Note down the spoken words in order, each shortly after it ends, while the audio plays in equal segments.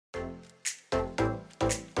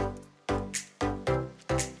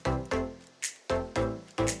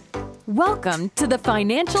Welcome to the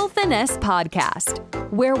Financial Finesse Podcast,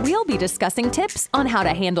 where we'll be discussing tips on how to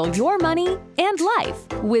handle your money and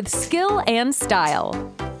life with skill and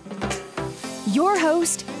style. Your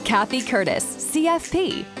host, Kathy Curtis,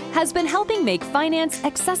 CFP, has been helping make finance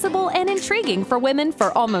accessible and intriguing for women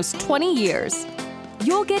for almost 20 years.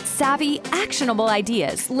 You'll get savvy, actionable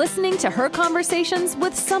ideas listening to her conversations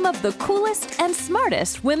with some of the coolest and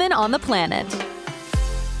smartest women on the planet.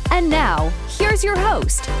 And now, here's your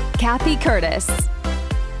host, Kathy Curtis.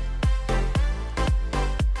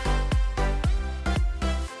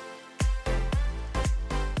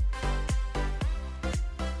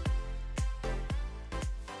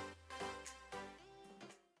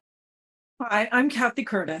 Hi, I'm Kathy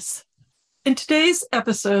Curtis. In today's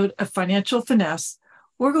episode of Financial Finesse,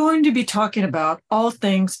 we're going to be talking about all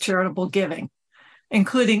things charitable giving,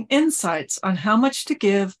 including insights on how much to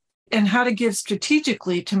give and how to give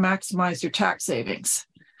strategically to maximize your tax savings.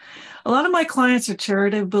 A lot of my clients are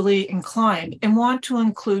charitably inclined and want to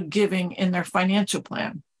include giving in their financial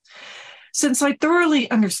plan. Since I thoroughly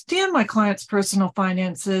understand my clients' personal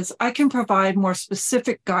finances, I can provide more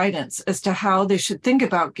specific guidance as to how they should think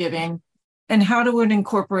about giving and how to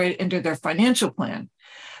incorporate it into their financial plan.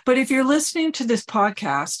 But if you're listening to this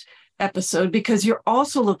podcast episode because you're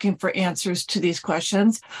also looking for answers to these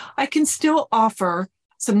questions, I can still offer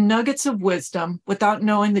some nuggets of wisdom without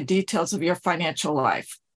knowing the details of your financial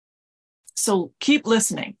life. So keep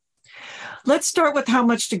listening. Let's start with how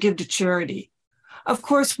much to give to charity. Of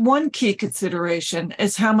course, one key consideration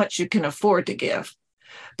is how much you can afford to give.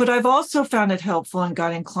 But I've also found it helpful in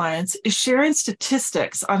guiding clients is sharing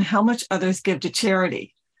statistics on how much others give to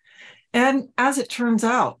charity. And as it turns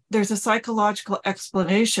out, there's a psychological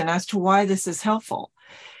explanation as to why this is helpful.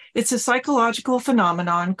 It's a psychological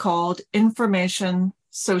phenomenon called information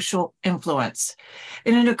social influence.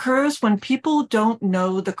 And it occurs when people don't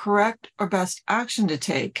know the correct or best action to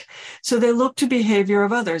take, so they look to behavior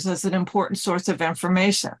of others as an important source of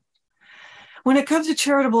information. When it comes to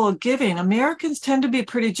charitable giving, Americans tend to be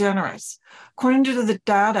pretty generous. According to the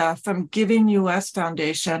data from Giving US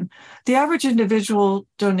Foundation, the average individual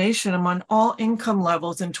donation among all income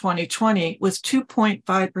levels in 2020 was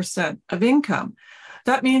 2.5% of income.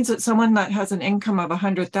 That means that someone that has an income of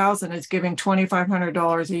 $100,000 is giving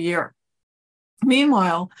 $2,500 a year.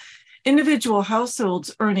 Meanwhile, individual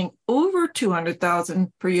households earning over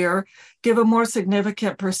 $200,000 per year give a more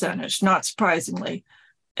significant percentage, not surprisingly,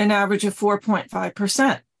 an average of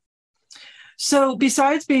 4.5%. So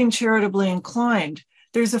besides being charitably inclined,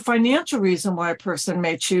 there's a financial reason why a person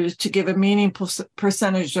may choose to give a meaningful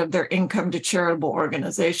percentage of their income to charitable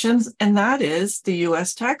organizations, and that is the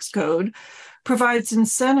U.S. tax code provides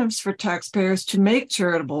incentives for taxpayers to make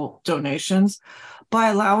charitable donations by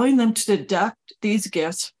allowing them to deduct these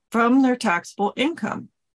gifts from their taxable income.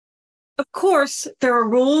 Of course, there are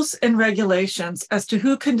rules and regulations as to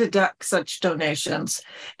who can deduct such donations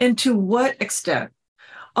and to what extent.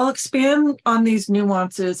 I'll expand on these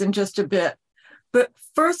nuances in just a bit, but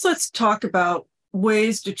first let's talk about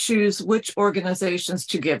ways to choose which organizations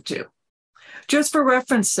to give to. Just for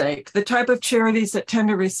reference sake, the type of charities that tend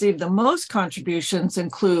to receive the most contributions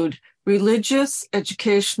include religious,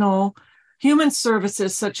 educational, human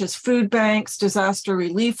services such as food banks, disaster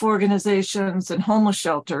relief organizations, and homeless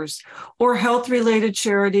shelters, or health-related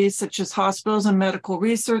charities such as hospitals and medical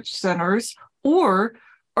research centers, or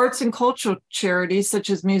arts and cultural charities such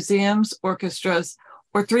as museums, orchestras,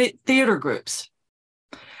 or theater groups.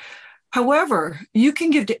 However, you can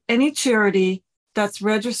give to any charity that's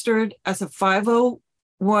registered as a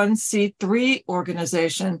 501c3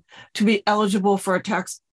 organization to be eligible for a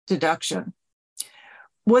tax deduction.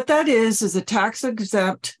 What that is a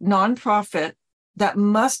tax-exempt nonprofit that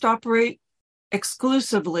must operate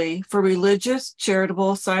exclusively for religious,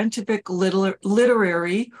 charitable, scientific,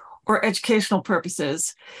 literary, or educational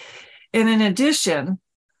purposes. And in addition,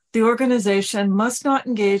 the organization must not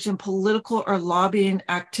engage in political or lobbying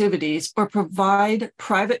activities or provide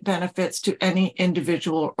private benefits to any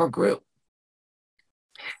individual or group.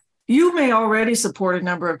 You may already support a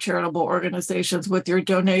number of charitable organizations with your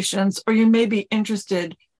donations, or you may be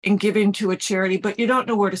interested in giving to a charity, but you don't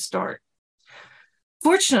know where to start.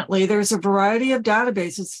 Fortunately, there's a variety of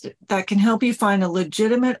databases that can help you find a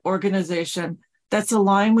legitimate organization that's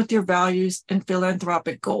aligned with your values and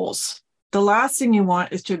philanthropic goals. The last thing you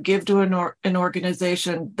want is to give to an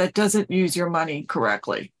organization that doesn't use your money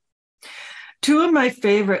correctly. Two of my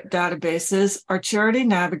favorite databases are Charity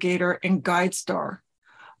Navigator and GuideStar,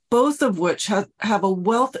 both of which have a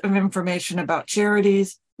wealth of information about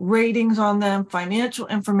charities, ratings on them, financial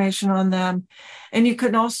information on them, and you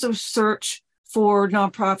can also search for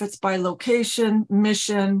nonprofits by location,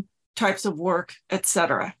 mission, types of work,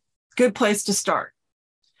 etc. Good place to start.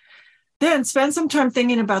 Then spend some time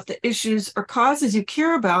thinking about the issues or causes you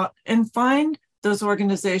care about and find those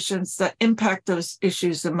organizations that impact those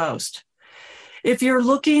issues the most. If you're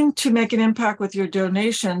looking to make an impact with your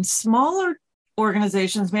donations, smaller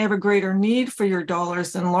organizations may have a greater need for your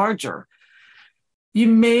dollars than larger. You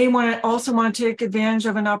may also want to take advantage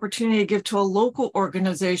of an opportunity to give to a local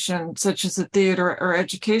organization, such as a theater or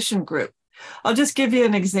education group. I'll just give you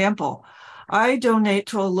an example. I donate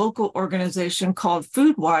to a local organization called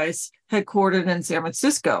FoodWise, headquartered in San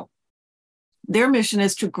Francisco. Their mission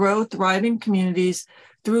is to grow thriving communities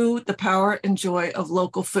through the power and joy of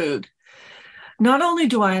local food. Not only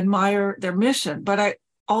do I admire their mission, but I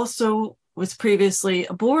also was previously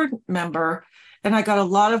a board member, and I got a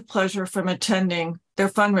lot of pleasure from attending their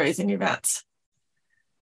fundraising events.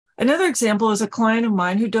 Another example is a client of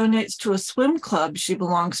mine who donates to a swim club she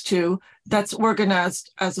belongs to that's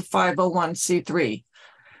organized as a 501c3.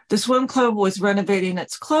 The swim club was renovating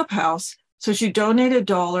its clubhouse, so she donated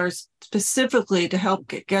dollars specifically to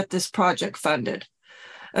help get this project funded.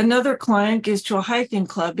 Another client gives to a hiking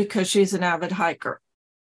club because she's an avid hiker.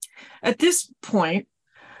 At this point,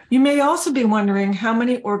 you may also be wondering how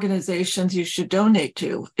many organizations you should donate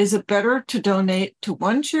to. Is it better to donate to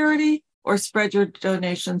one charity or spread your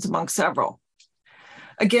donations among several?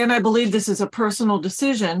 Again, I believe this is a personal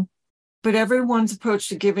decision, but everyone's approach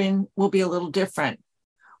to giving will be a little different.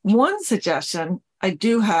 One suggestion I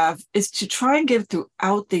do have is to try and give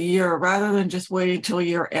throughout the year rather than just waiting till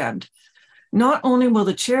year end. Not only will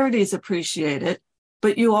the charities appreciate it,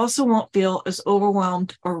 but you also won't feel as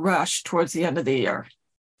overwhelmed or rushed towards the end of the year.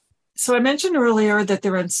 So I mentioned earlier that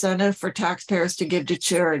there are incentives for taxpayers to give to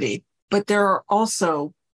charity, but there are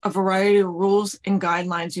also a variety of rules and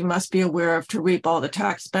guidelines you must be aware of to reap all the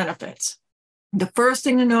tax benefits. The first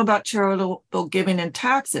thing to know about charitable giving and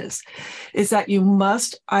taxes is that you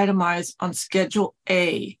must itemize on Schedule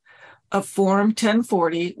A of Form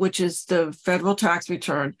 1040, which is the federal tax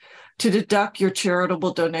return, to deduct your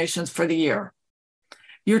charitable donations for the year.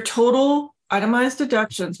 Your total itemized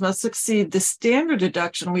deductions must exceed the standard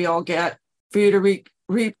deduction we all get for you to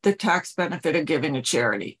reap the tax benefit of giving to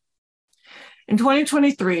charity. In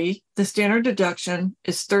 2023, the standard deduction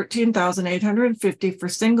is $13,850 for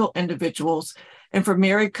single individuals, and for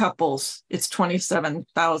married couples, it's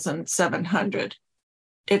 $27,700.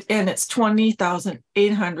 And it's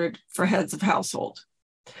 $20,800 for heads of household.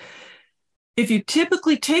 If you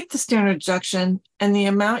typically take the standard deduction and the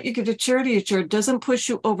amount you give to charity each year doesn't push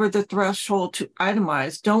you over the threshold to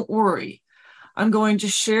itemize, don't worry. I'm going to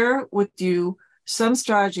share with you some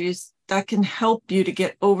strategies that can help you to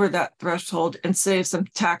get over that threshold and save some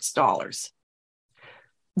tax dollars.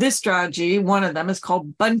 This strategy, one of them, is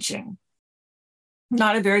called bunching.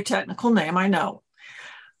 Not a very technical name, I know.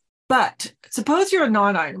 But suppose you're a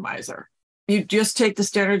non-itemizer. You just take the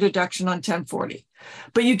standard deduction on 1040.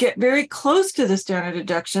 But you get very close to the standard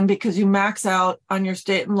deduction because you max out on your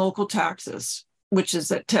state and local taxes, which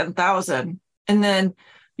is at $10,000. And then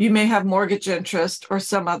you may have mortgage interest or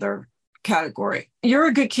some other category. You're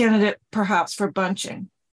a good candidate, perhaps, for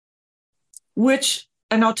bunching, and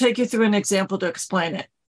I'll take you through an example to explain it.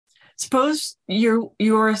 Suppose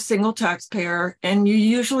you're a single taxpayer and you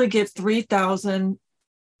usually give $3,000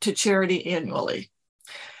 to charity annually.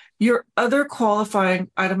 Your other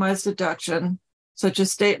qualifying itemized deduction, such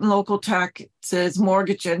as state and local taxes,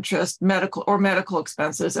 mortgage interest, medical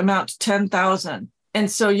expenses, amount to $10,000. And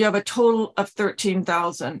so you have a total of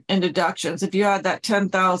 $13,000 in deductions if you add that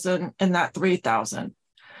 $10,000 and that $3,000.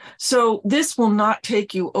 So this will not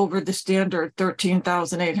take you over the standard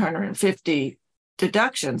 $13,850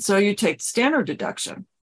 deduction. So you take the standard deduction.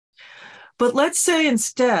 But let's say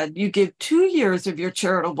instead you give 2 years of your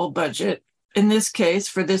charitable budget. In this case,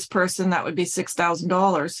 for this person, that would be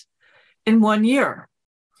 $6,000 in 1 year.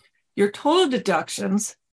 Your total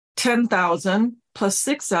deductions, $10,000 plus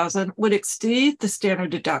 $6,000, would exceed the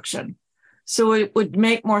standard deduction. So it would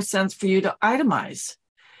make more sense for you to itemize.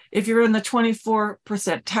 If you're in the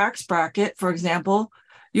 24% tax bracket, for example,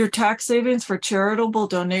 your tax savings for charitable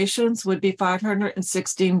donations would be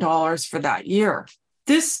 $516 for that year.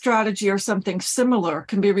 This strategy or something similar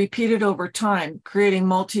can be repeated over time, creating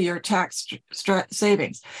multi-year tax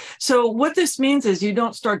savings. So what this means is you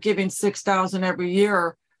don't start giving $6,000 every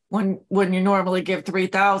year when you normally give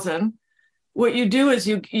 $3,000. What you do is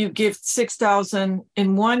you give $6,000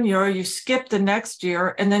 in 1 year, you skip the next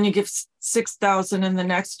year, and then you give $6,000 in the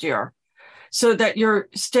next year, so that you're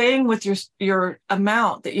staying with your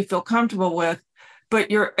amount that you feel comfortable with,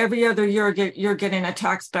 but every other year you're getting a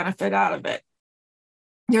tax benefit out of it.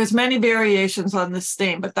 There's many variations on this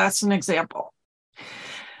theme, but that's an example.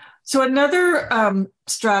 So another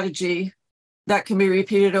strategy that can be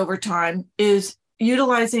repeated over time is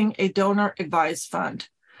utilizing a donor advised fund.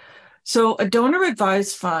 So a donor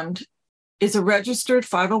advised fund is a registered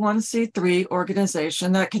 501c3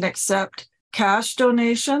 organization that can accept cash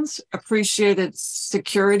donations, appreciated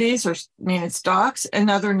securities or stocks, and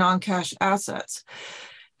other non-cash assets.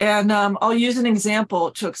 And I'll use an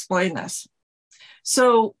example to explain this.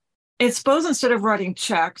 So suppose instead of writing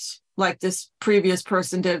checks like this previous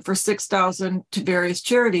person did for $6,000 to various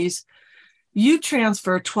charities, you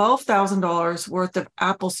transfer $12,000 worth of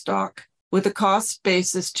Apple stock with a cost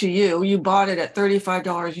basis to you. You bought it at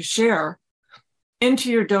 $35 a share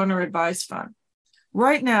into your donor advised fund.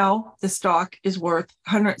 Right now, the stock is worth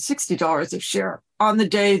 $160 a share. On the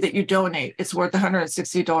day that you donate, it's worth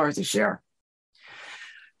 $160 a share.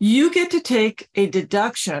 You get to take a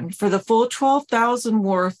deduction for the full $12,000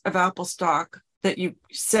 worth of Apple stock that you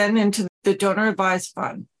send into the donor advised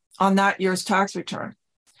fund on that year's tax return.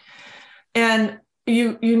 And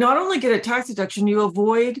you not only get a tax deduction, you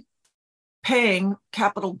avoid paying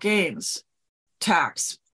capital gains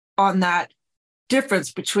tax on that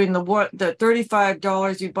difference between the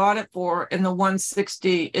 $35 you bought it for and the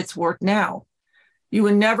 $160 it's worth now. You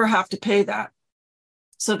would never have to pay that.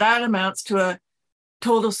 So that amounts to a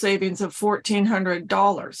total savings of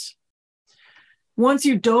 $1,400. Once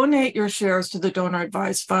you donate your shares to the donor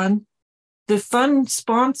advised fund, the fund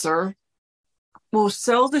sponsor will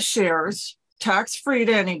sell the shares tax-free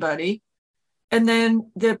to anybody, and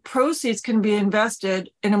then the proceeds can be invested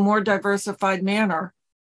in a more diversified manner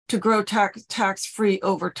to grow tax-free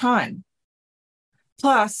over time.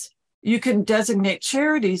 Plus, you can designate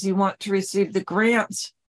charities you want to receive the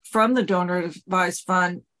grants from the donor advised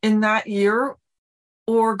fund in that year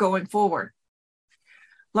or going forward.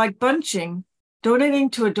 Like bunching, donating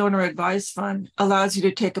to a donor advised fund allows you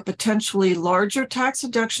to take a potentially larger tax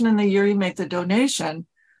deduction in the year you make the donation.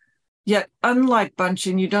 Yet, unlike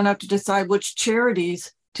bunching, you don't have to decide which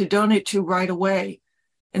charities to donate to right away.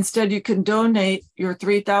 Instead, you can donate your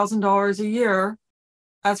 $3,000 a year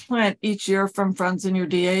as planned each year from funds in your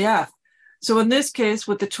DAF. So in this case,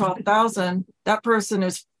 with the $12,000, that person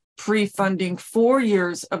is pre-funding 4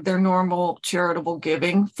 years of their normal charitable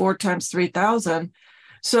giving, 4 times $3,000.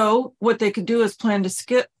 So what they could do is plan to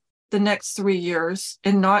skip the next 3 years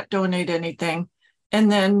and not donate anything, and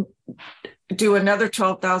then do another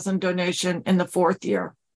 $12,000 donation in the 4th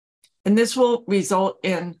year. And this will result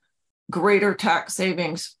in greater tax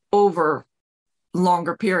savings over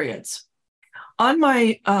longer periods. On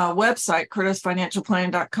my website,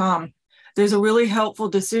 curtisfinancialplanning.com, there's a really helpful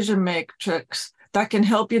decision matrix that can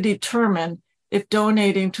help you determine if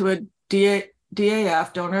donating to a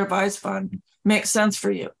DAF, donor advised fund, makes sense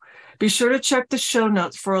for you. Be sure to check the show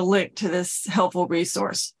notes for a link to this helpful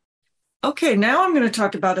resource. Okay, now I'm going to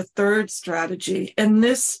talk about a third strategy, and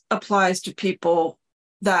this applies to people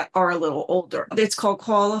that are a little older. It's called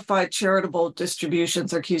qualified charitable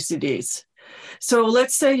distributions, or QCDs. So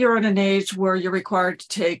let's say you're at an age where you're required to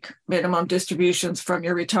take minimum distributions from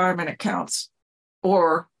your retirement accounts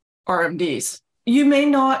or RMDs. You may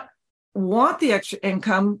not want the extra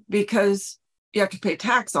income because you have to pay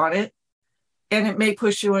tax on it, and it may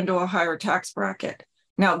push you into a higher tax bracket.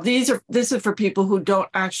 Now, this is for people who don't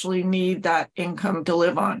actually need that income to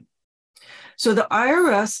live on. So the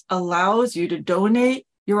IRS allows you to donate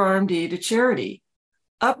your RMD to charity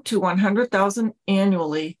up to $100,000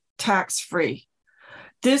 annually, tax-free.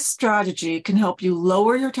 This strategy can help you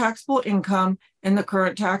lower your taxable income in the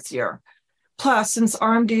current tax year. Plus, since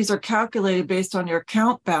RMDs are calculated based on your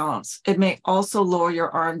account balance, it may also lower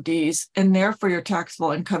your RMDs and therefore your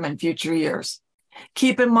taxable income in future years.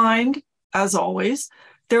 Keep in mind, as always,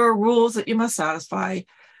 there are rules that you must satisfy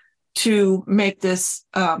to make this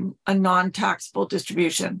a non-taxable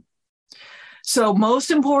distribution. So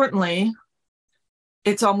most importantly,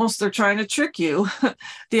 it's almost they're trying to trick you.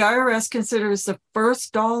 The IRS considers the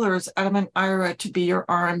first dollars out of an IRA to be your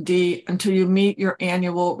RMD until you meet your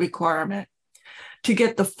annual requirement. To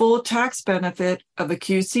get the full tax benefit of a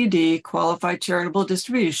QCD, qualified charitable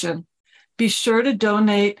distribution, be sure to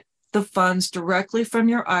donate the funds directly from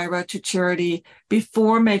your IRA to charity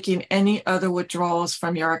before making any other withdrawals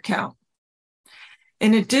from your account.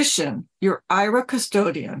 In addition, your IRA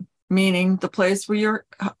custodian, meaning the place where your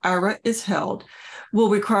IRA is held, will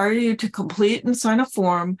require you to complete and sign a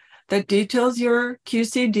form that details your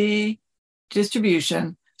QCD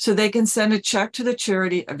distribution so they can send a check to the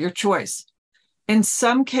charity of your choice. In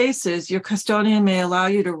some cases, your custodian may allow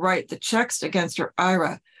you to write the checks against your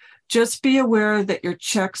IRA. Just be aware that your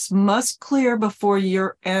checks must clear before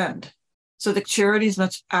year end, so the charities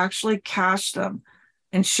must actually cash them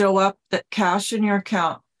and show up that cash in your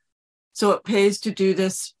account So it pays to do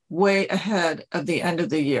this way ahead of the end of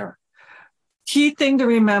the year. Key thing to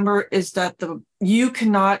remember is that you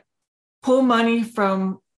cannot pull money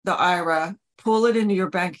from the IRA, pull it into your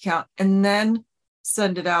bank account, and then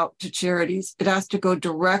send it out to charities. It has to go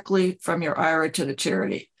directly from your IRA to the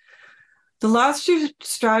charity. The last few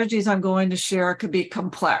strategies I'm going to share could be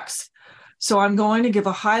complex. So I'm going to give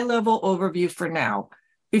a high-level overview for now.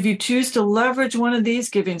 If you choose to leverage one of these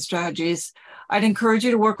giving strategies, I'd encourage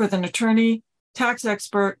you to work with an attorney, tax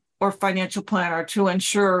expert, or financial planner to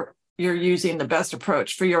ensure you're using the best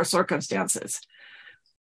approach for your circumstances.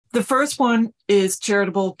 The first one is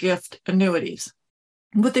charitable gift annuities.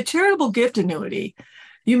 With the charitable gift annuity,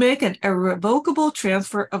 you make an irrevocable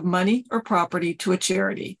transfer of money or property to a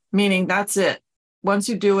charity, meaning that's it. Once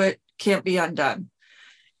you do it, can't be undone.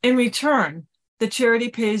 In return, the charity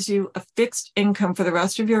pays you a fixed income for the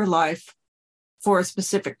rest of your life for a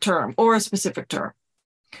specific term.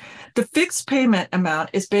 The fixed payment amount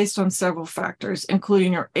is based on several factors,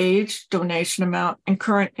 including your age, donation amount, and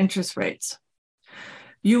current interest rates.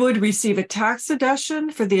 You would receive a tax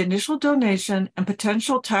deduction for the initial donation and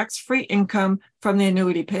potential tax-free income from the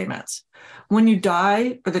annuity payments. When you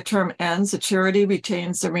die or the term ends, the charity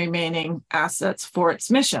retains the remaining assets for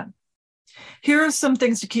its mission. Here are some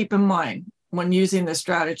things to keep in mind when using this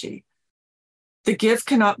strategy. The gift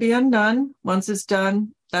cannot be undone. Once it's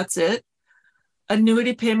done, that's it.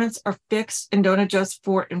 Annuity payments are fixed and don't adjust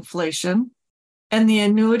for inflation. And the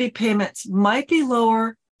annuity payments might be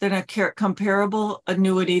lower than a comparable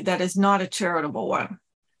annuity that is not a charitable one.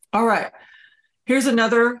 All right, here's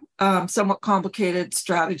another somewhat complicated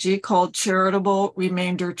strategy called charitable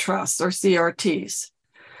remainder trusts, or CRTs.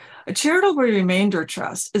 A charitable remainder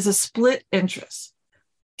trust is a split interest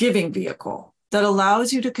giving vehicle that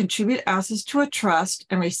allows you to contribute assets to a trust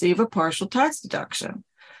and receive a partial tax deduction.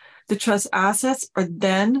 The trust assets are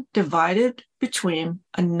then divided between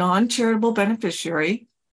a non-charitable beneficiary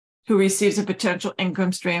who receives a potential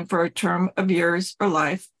income stream for a term of years or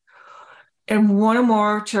life, and one or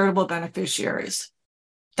more charitable beneficiaries.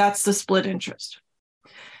 That's the split interest.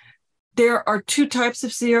 There are two types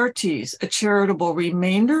of CRTs, a charitable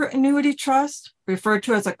remainder annuity trust, referred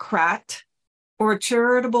to as a CRAT, or a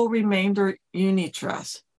charitable remainder uni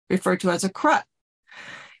trust, referred to as a CRUT.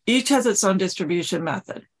 Each has its own distribution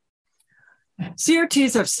method.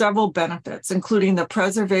 CRTs have several benefits, including the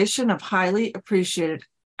preservation of highly appreciated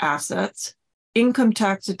assets, income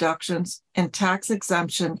tax deductions, and tax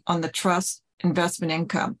exemption on the trust investment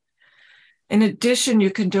income. In addition, you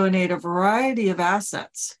can donate a variety of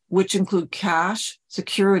assets, which include cash,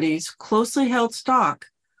 securities, closely held stock,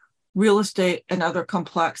 real estate, and other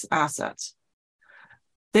complex assets.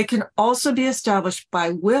 They can also be established by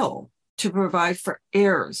will to provide for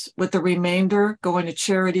heirs, with the remainder going to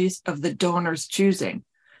charities of the donor's choosing.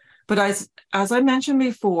 But as I mentioned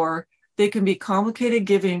before, they can be complicated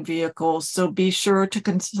giving vehicles, so be sure to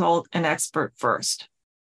consult an expert first.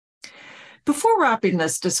 Before wrapping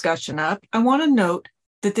this discussion up, I want to note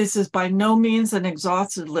that this is by no means an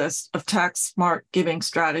exhaustive list of tax-smart giving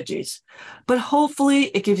strategies, but hopefully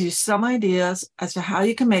it gives you some ideas as to how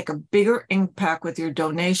you can make a bigger impact with your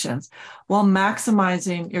donations while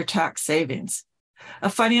maximizing your tax savings.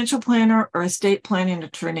 A financial planner or estate planning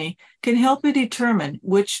attorney can help you determine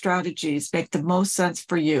which strategies make the most sense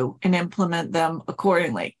for you and implement them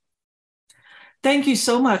accordingly. Thank you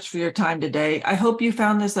so much for your time today. I hope you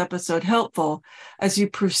found this episode helpful as you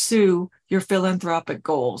pursue your philanthropic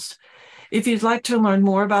goals. If you'd like to learn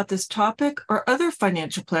more about this topic or other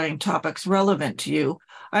financial planning topics relevant to you,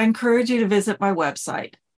 I encourage you to visit my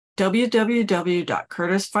website,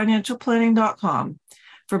 www.curtisfinancialplanning.com,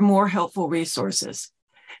 for more helpful resources.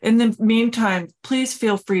 In the meantime, please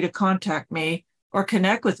feel free to contact me or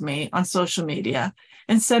connect with me on social media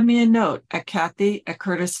and send me a note at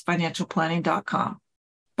Kathy@curtisfinancialplanning.com.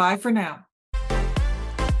 Bye for now.